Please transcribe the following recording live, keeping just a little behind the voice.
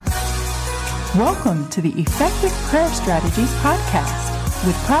Welcome to the Effective Prayer Strategies podcast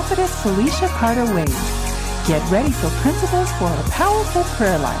with Prophetess Felicia Carter-Wade. Get ready for principles for a powerful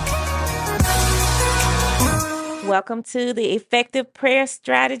prayer life. Welcome to the Effective Prayer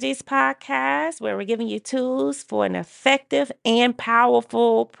Strategies podcast, where we're giving you tools for an effective and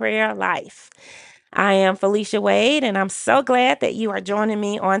powerful prayer life. I am Felicia Wade, and I'm so glad that you are joining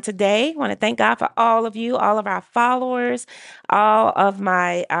me on today. I want to thank God for all of you, all of our followers, all of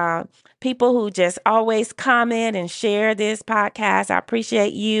my people who just always comment and share this podcast. I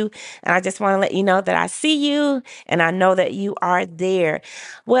appreciate you, and I just want to let you know that I see you, and I know that you are there.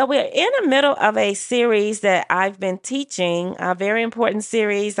 Well, we're in the middle of a series that I've been teaching, a very important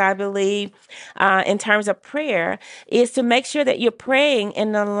series, I believe, in terms of prayer, is to make sure that you're praying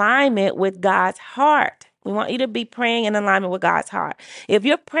in alignment with God's heart. We want you to be praying in alignment with God's heart. If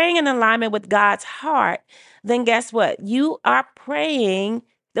you're praying in alignment with God's heart, then guess what? You are praying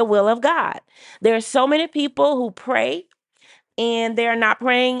the will of God. There are so many people who pray and they're not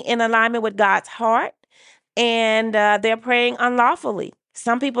praying in alignment with God's heart, and they're praying unlawfully.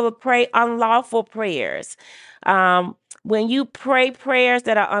 Some people pray unlawful prayers. When you pray prayers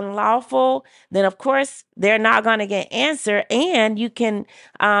that are unlawful, then of course they're not going to get answered, and you can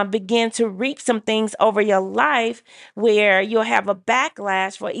begin to reap some things over your life where you'll have a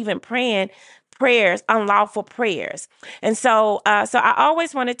backlash for even praying prayers, unlawful prayers. And so I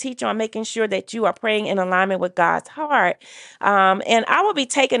always want to teach on making sure that you are praying in alignment with God's heart. And I will be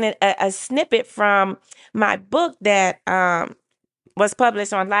taking a snippet from my book that was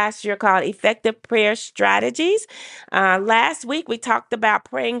published on last year called Effective Prayer Strategies. Last week, we talked about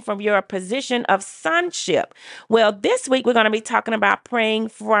praying from your position of sonship. Well, this week, we're going to be talking about praying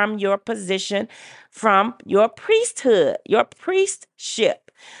from your position from your priesthood, your priestship.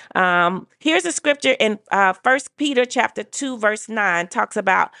 Here's a scripture in 1 Peter chapter 2, verse 9 talks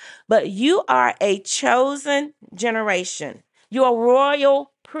about, but you are a chosen generation. You're a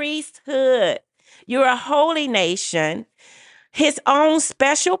royal priesthood. You're a holy nation, his own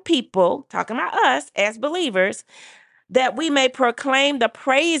special people, talking about us as believers, that we may proclaim the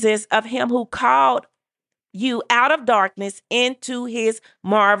praises of him who called you out of darkness into his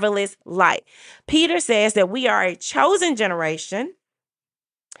marvelous light. Peter says that we are a chosen generation.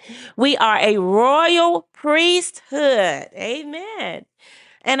 We are a royal priesthood. Amen.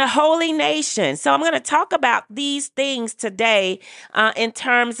 And a holy nation. So I'm going to talk about these things today in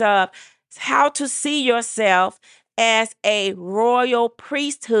terms of how to see yourself as a royal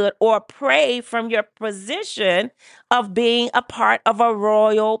priesthood, or pray from your position of being a part of a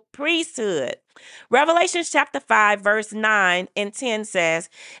royal priesthood. Revelation chapter 5, verse 9 and 10 says,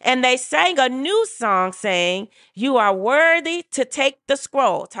 and they sang a new song saying, you are worthy to take the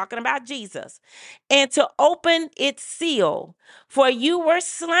scroll, talking about Jesus, and to open its seal, for you were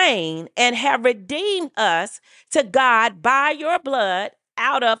slain and have redeemed us to God by your blood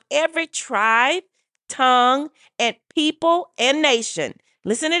out of every tribe, tongue, and people and nation.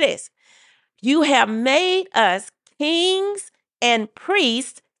 Listen to this. You have made us kings and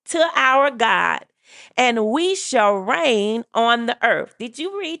priests to our God, and we shall reign on the earth. Did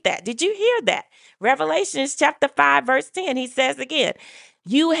you read that? Did you hear that? Revelations chapter 5, verse 10, he says again,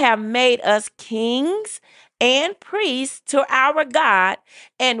 you have made us kings and priests to our God,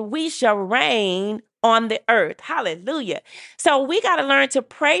 and we shall reign on the earth. Hallelujah. So we got to learn to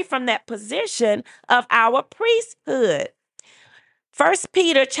pray from that position of our priesthood. 1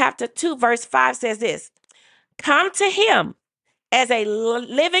 Peter chapter 2, verse 5 says this, come to him as a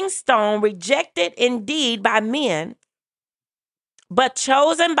living stone, rejected indeed by men, but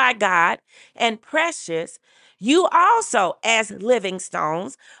chosen by God and precious. You also, as living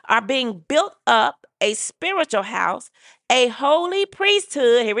stones, are being built up a spiritual house, a holy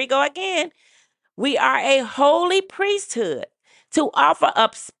priesthood. Here we go again. We are a holy priesthood to offer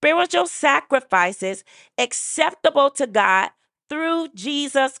up spiritual sacrifices acceptable to God through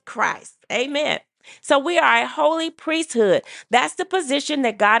Jesus Christ. Amen. So we are a holy priesthood. That's the position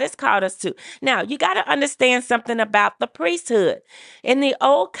that God has called us to. Now, you got to understand something about the priesthood. In the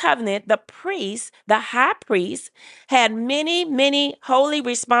old covenant, the priest, the high priest, had many, many holy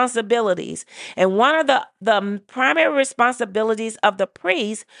responsibilities. And one of the primary responsibilities of the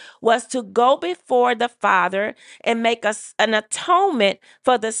priest was to go before the Father and make an atonement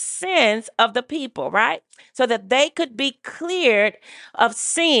for the sins of the people, right? So that they could be cleared of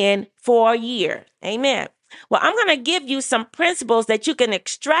sin for a year. Amen. Well, I'm going to give you some principles that you can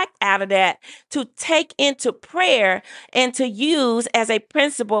extract out of that to take into prayer and to use as a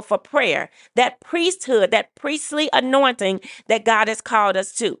principle for prayer. That priesthood, that priestly anointing that God has called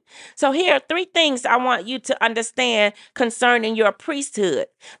us to. So here are 3 things I want you to understand concerning your priesthood,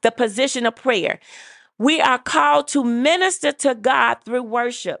 the position of prayer. We are called to minister to God through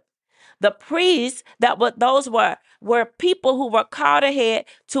worship. The priests those were people who were called ahead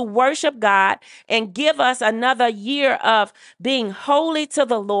to worship God and give us another year of being holy to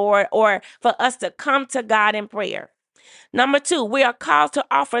the Lord, or for us to come to God in prayer. Number 2, we are called to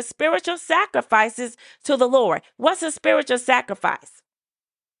offer spiritual sacrifices to the Lord. What's a spiritual sacrifice?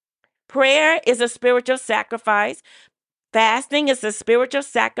 Prayer is a spiritual sacrifice. Fasting is a spiritual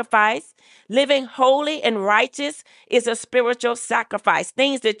sacrifice. Living holy and righteous is a spiritual sacrifice.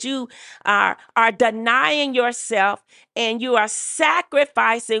 Things that you are denying yourself, and you are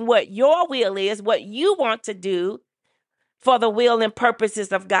sacrificing what your will is, what you want to do for the will and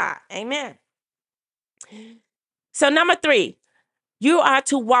purposes of God. Amen. So number 3, you are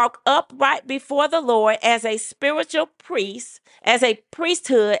to walk upright before the Lord as a spiritual priest, as a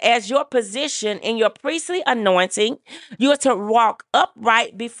priesthood, as your position in your priestly anointing. You are to walk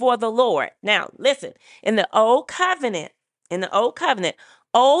upright before the Lord. Now, listen, in the old covenant,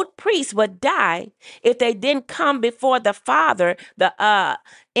 old priests would die if they didn't come before the Father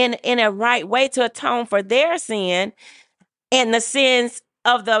in a right way to atone for their sin and the sins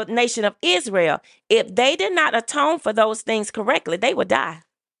of the nation of Israel. If they did not atone for those things correctly, they would die.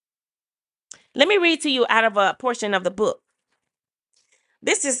 Let me read to you out of a portion of the book.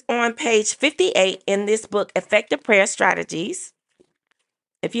 This is on page 58 in this book, Effective Prayer Strategies.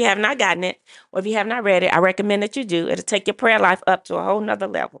 If you have not gotten it, or if you have not read it, I recommend that you do. It'll take your prayer life up to a whole nother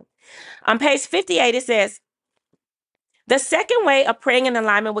level. On page 58, it says, the second way of praying in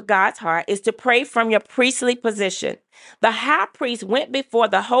alignment with God's heart is to pray from your priestly position. The high priest went before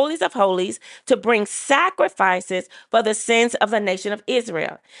the holies of holies to bring sacrifices for the sins of the nation of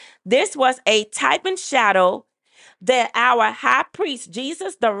Israel. This was a type and shadow that our high priest,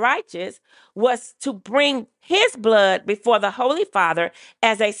 Jesus the righteous, was to bring his blood before the Holy Father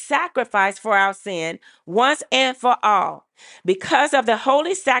as a sacrifice for our sin once and for all. Because of the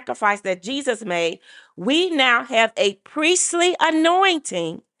holy sacrifice that Jesus made, we now have a priestly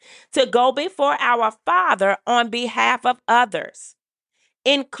anointing to go before our Father on behalf of others,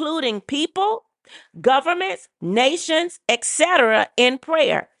 including people, governments, nations, etc., in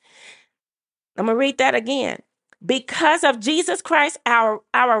prayer. I'm going to read that again. Because of Jesus Christ, our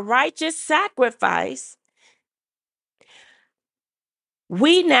righteous sacrifice,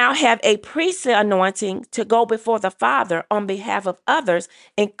 we now have a priestly anointing to go before the Father on behalf of others,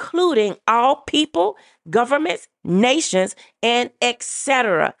 including all people, governments, nations, and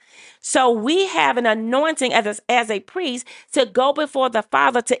etc. So we have an anointing as a priest to go before the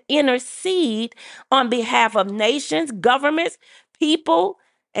Father to intercede on behalf of nations, governments, people,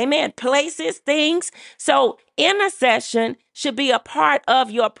 amen, places, things. So intercession should be a part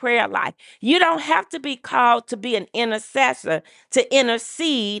of your prayer life. You don't have to be called to be an intercessor to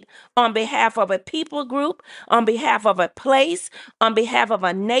intercede on behalf of a people group, on behalf of a place, on behalf of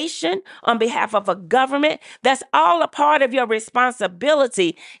a nation, on behalf of a government. That's all a part of your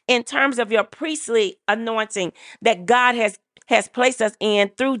responsibility in terms of your priestly anointing that God has placed us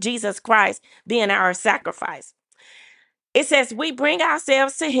in through Jesus Christ being our sacrifice. It says we bring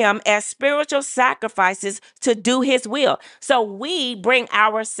ourselves to him as spiritual sacrifices to do his will. So we bring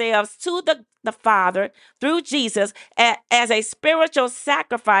ourselves to the Father through Jesus as a spiritual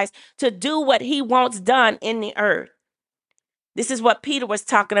sacrifice to do what he wants done in the earth. This is what Peter was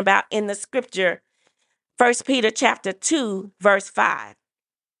talking about in the scripture, 1 Peter chapter 2, verse 5.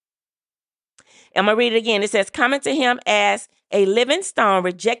 I'm going to read it again. It says, coming to him as a living stone,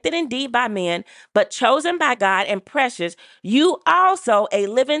 rejected indeed by men, but chosen by God and precious, you also, a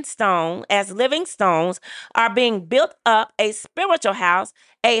living stone, as living stones, are being built up a spiritual house,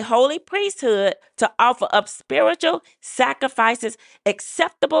 a holy priesthood, to offer up spiritual sacrifices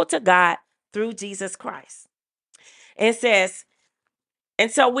acceptable to God through Jesus Christ. It says, and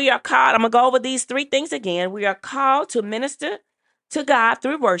so we are called, I'm going to go over these 3 things again. We are called to minister to God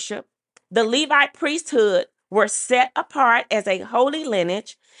through worship. The Levite priesthood were set apart as a holy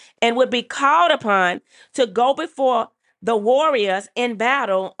lineage and would be called upon to go before the warriors in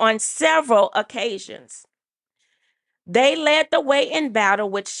battle on several occasions. They led the way in battle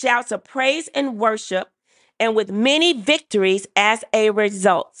with shouts of praise and worship and with many victories as a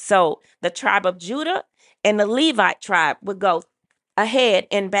result. So the tribe of Judah and the Levite tribe would go ahead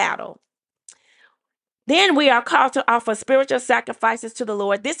in battle. Then we are called to offer spiritual sacrifices to the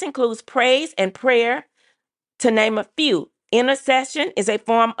Lord. This includes praise and prayer, to name a few. Intercession is a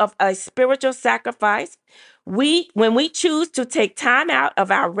form of a spiritual sacrifice. When we choose to take time out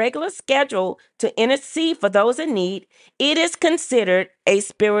of our regular schedule to intercede for those in need, it is considered a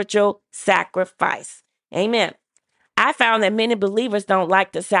spiritual sacrifice. Amen. I found that many believers don't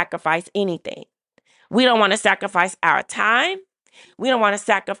like to sacrifice anything. We don't want to sacrifice our time. We don't want to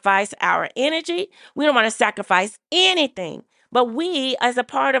sacrifice our energy. We don't want to sacrifice anything. But we, as a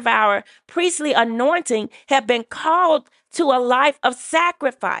part of our priestly anointing, have been called to a life of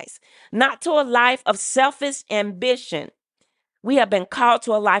sacrifice, not to a life of selfish ambition. We have been called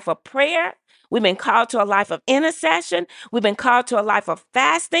to a life of prayer. We've been called to a life of intercession. We've been called to a life of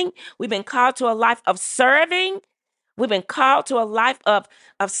fasting. We've been called to a life of serving. We've been called to a life of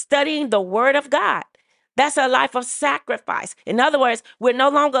studying the word of God. That's a life of sacrifice. In other words, we're no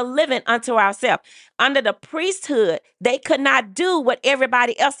longer living unto ourselves. Under the priesthood, they could not do what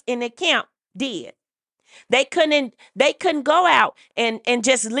everybody else in the camp did. They couldn't go out and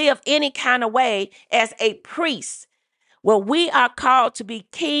just live any kind of way as a priest. Well, we are called to be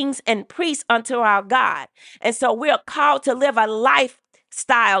kings and priests unto our God. And so we're called to live a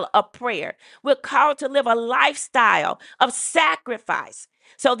lifestyle of prayer. We're called to live a lifestyle of sacrifice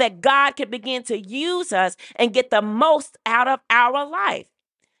so that God can begin to use us and get the most out of our life.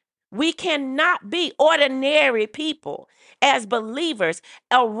 We cannot be ordinary people as believers.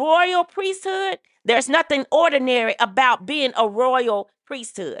 A royal priesthood, there's nothing ordinary about being a royal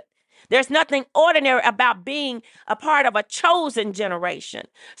priesthood. There's nothing ordinary about being a part of a chosen generation.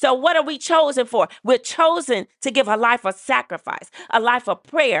 So what are we chosen for? We're chosen to give a life of sacrifice, a life of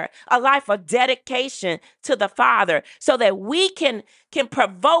prayer, a life of dedication to the Father so that we can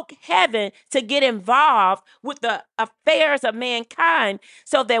provoke heaven to get involved with the affairs of mankind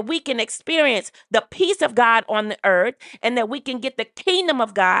so that we can experience the peace of God on the earth and that we can get the kingdom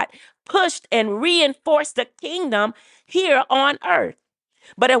of God pushed and reinforce the kingdom here on earth.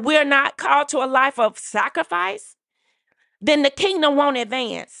 But if we're not called to a life of sacrifice, then the kingdom won't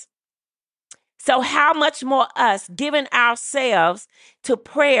advance. So how much more us giving ourselves to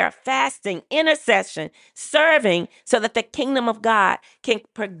prayer, fasting, intercession, serving so that the kingdom of God can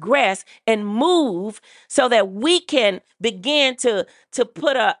progress and move so that we can begin to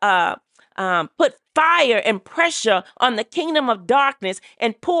put put fire and pressure on the kingdom of darkness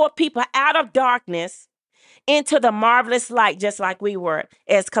and pull people out of darkness into the marvelous light, just like we were,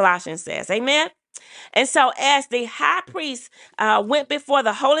 as Colossians says. Amen. And so as the high priest went before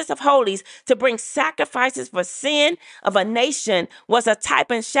the holiest of holies to bring sacrifices for sin of a nation, was a type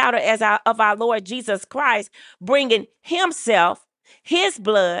and shadow of our Lord Jesus Christ, bringing himself, his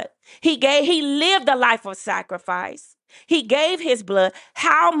blood. He lived a life of sacrifice. He gave his blood.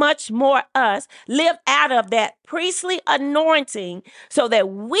 How much more us live out of that priestly anointing so that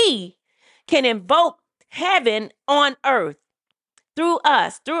we can invoke heaven on earth through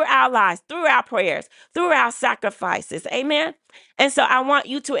us, through our lives, through our prayers, through our sacrifices. Amen. And so I want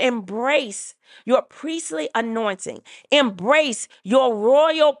you to embrace your priestly anointing. Embrace your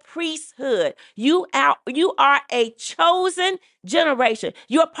royal priesthood. You are a chosen generation.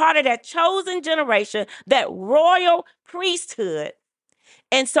 You're part of that chosen generation, that royal priesthood.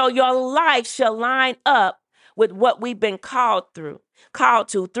 And so your life shall line up with what we've been called to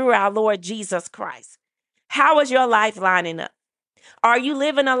through our Lord Jesus Christ. How is your life lining up? Are you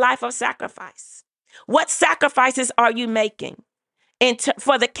living a life of sacrifice? What sacrifices are you making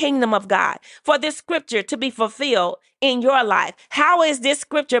for the kingdom of God, for this scripture to be fulfilled in your life? How is this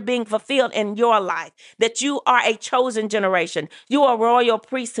scripture being fulfilled in your life? That you are a chosen generation. You are a royal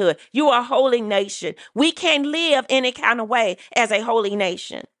priesthood. You are a holy nation. We can't live any kind of way as a holy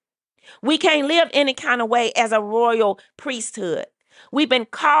nation. We can't live any kind of way as a royal priesthood. We've been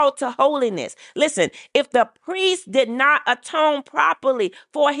called to holiness. Listen, if the priest did not atone properly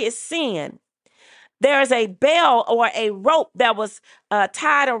for his sin, there's a bell or a rope that was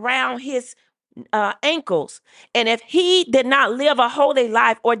tied around his ankles. And if he did not live a holy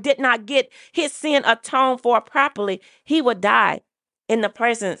life or did not get his sin atoned for properly, he would die in the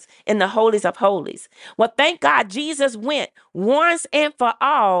presence, in the holies of holies. Well, thank God Jesus went once and for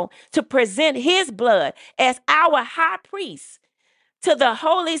all to present his blood as our high priest to the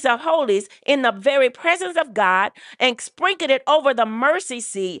holies of holies in the very presence of God and sprinkled it over the mercy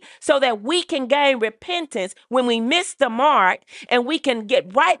seat so that we can gain repentance when we miss the mark and we can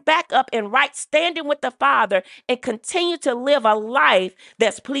get right back up in right standing with the Father and continue to live a life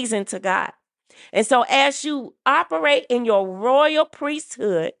that's pleasing to God. And so as you operate in your royal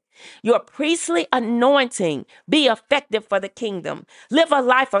priesthood, Your priestly anointing be effective for the kingdom. Live a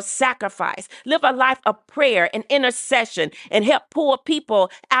life of sacrifice. Live a life of prayer and intercession and help pull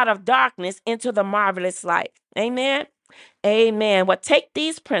people out of darkness into the marvelous light. Amen. Amen. Well, take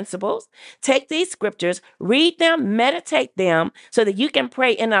these principles, take these scriptures, read them, meditate them so that you can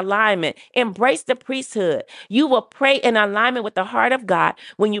pray in alignment. Embrace the priesthood. You will pray in alignment with the heart of God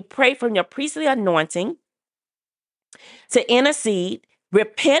when you pray from your priestly anointing to intercede,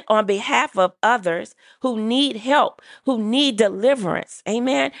 repent on behalf of others who need help, who need deliverance.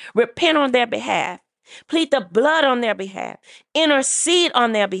 Amen. Repent on their behalf. Plead the blood on their behalf. Intercede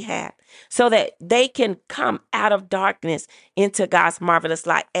on their behalf so that they can come out of darkness into God's marvelous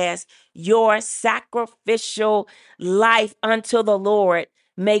light as your sacrificial life unto the Lord.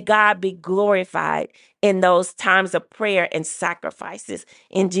 May God be glorified in those times of prayer and sacrifices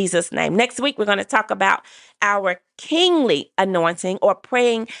in Jesus' name. Next week, we're going to talk about our kingly anointing or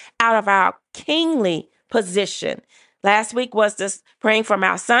praying out of our kingly position. Last week was this praying from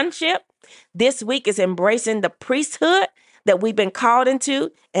our sonship. This week is embracing the priesthood that we've been called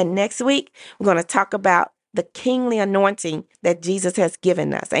into. And next week, we're going to talk about the kingly anointing that Jesus has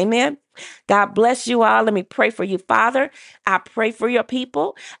given us. Amen. God bless you all. Let me pray for you, Father. I pray for your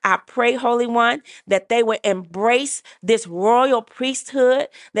people. I pray, Holy One, that they will embrace this royal priesthood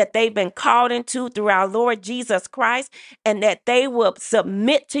that they've been called into through our Lord Jesus Christ, and that they will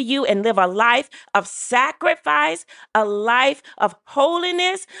submit to you and live a life of sacrifice, a life of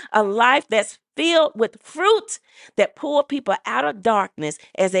holiness, a life that's filled with fruit that pull people out of darkness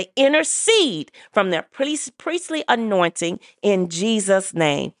as they intercede from their priestly anointing in Jesus'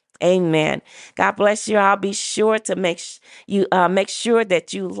 name. Amen. God bless you. I'll be sure to make sure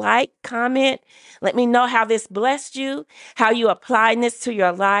that you like, comment. Let me know how this blessed you, how you applying this to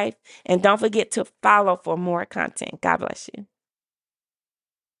your life, and don't forget to follow for more content. God bless you.